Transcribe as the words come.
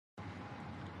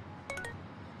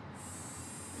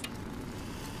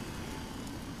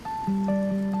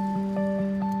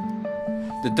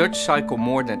The Dutch cycle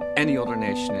more than any other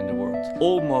nation in the world,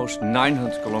 almost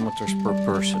 900 kilometers per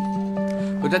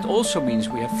person. But that also means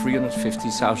we have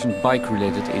 350,000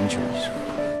 bike-related injuries.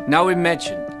 Now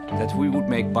imagine that we would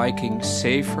make biking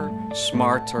safer,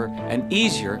 smarter and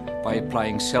easier by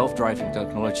applying self-driving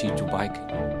technology to biking.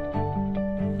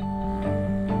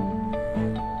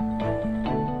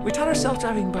 We taught our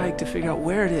self-driving bike to figure out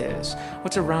where it is,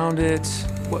 what's around it,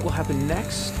 what will happen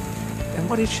next, and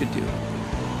what it should do.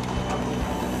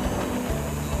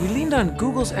 We leaned on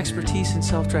Google's expertise in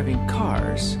self-driving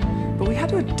cars, but we had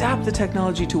to adapt the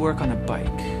technology to work on a bike.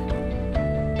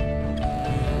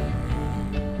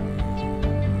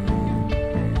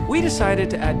 We decided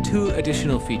to add 2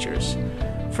 additional features.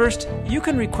 First, you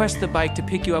can request the bike to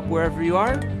pick you up wherever you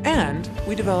are, and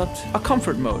we developed a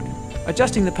comfort mode,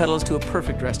 adjusting the pedals to a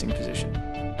perfect resting position.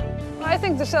 I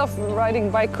think the self-riding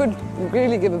bike could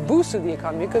really give a boost to the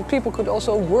economy because people could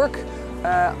also work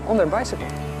on their bicycle.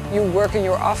 You work in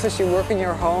your office, you work in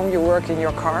your home, you work in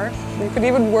your car. You could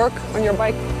even work on your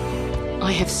bike.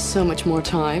 I have so much more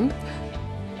time.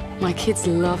 My kids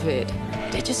love it.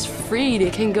 They're just free. They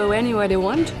can go anywhere they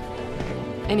want,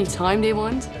 anytime they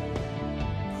want.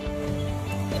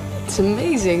 It's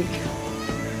amazing.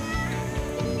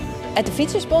 At the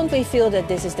Fietsersbond, we feel that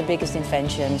this is the biggest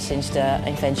invention since the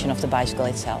invention of the bicycle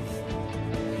itself.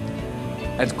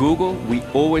 At Google, we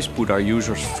always put our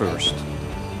users first.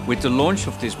 With the launch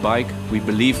of this bike, we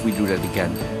believe we do that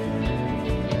again.